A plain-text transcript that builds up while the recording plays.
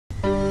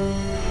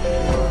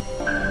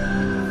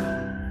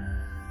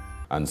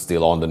And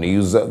still on the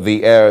news,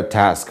 the Air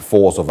Task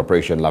Force of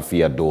Operation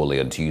LAFIYA DOLE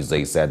on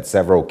Tuesday said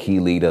several key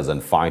leaders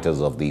and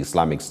fighters of the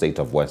Islamic State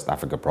of West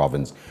Africa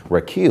province were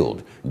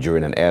killed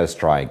during an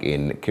airstrike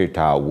in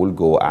Kirta,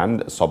 Wulgo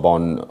and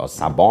Sabon,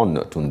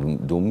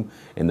 Tumbun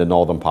in the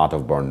northern part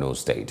of Borno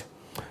State.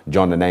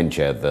 John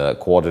Nenche, the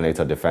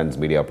coordinator of Defense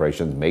Media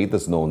Operations, made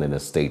this known in a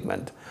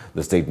statement.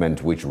 The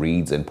statement, which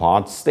reads in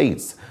part,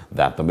 states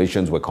that the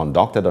missions were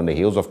conducted on the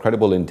heels of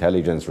credible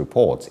intelligence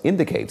reports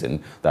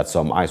indicating that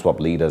some ISWAP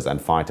leaders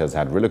and fighters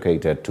had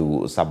relocated to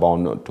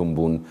Sabon,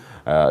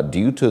 Tumbun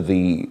due to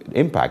the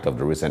impact of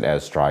the recent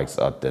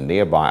airstrikes at the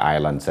nearby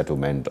island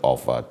settlement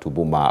of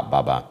Tubuma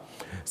Baba.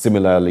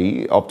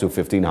 Similarly, up to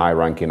 15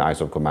 high-ranking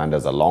ISWAP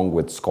commanders along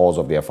with scores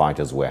of their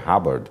fighters were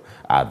harbored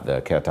at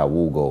the Kirta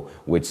Wulgo,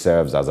 which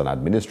serves as an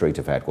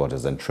administrative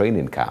headquarters and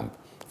training camp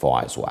for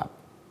ISWAP.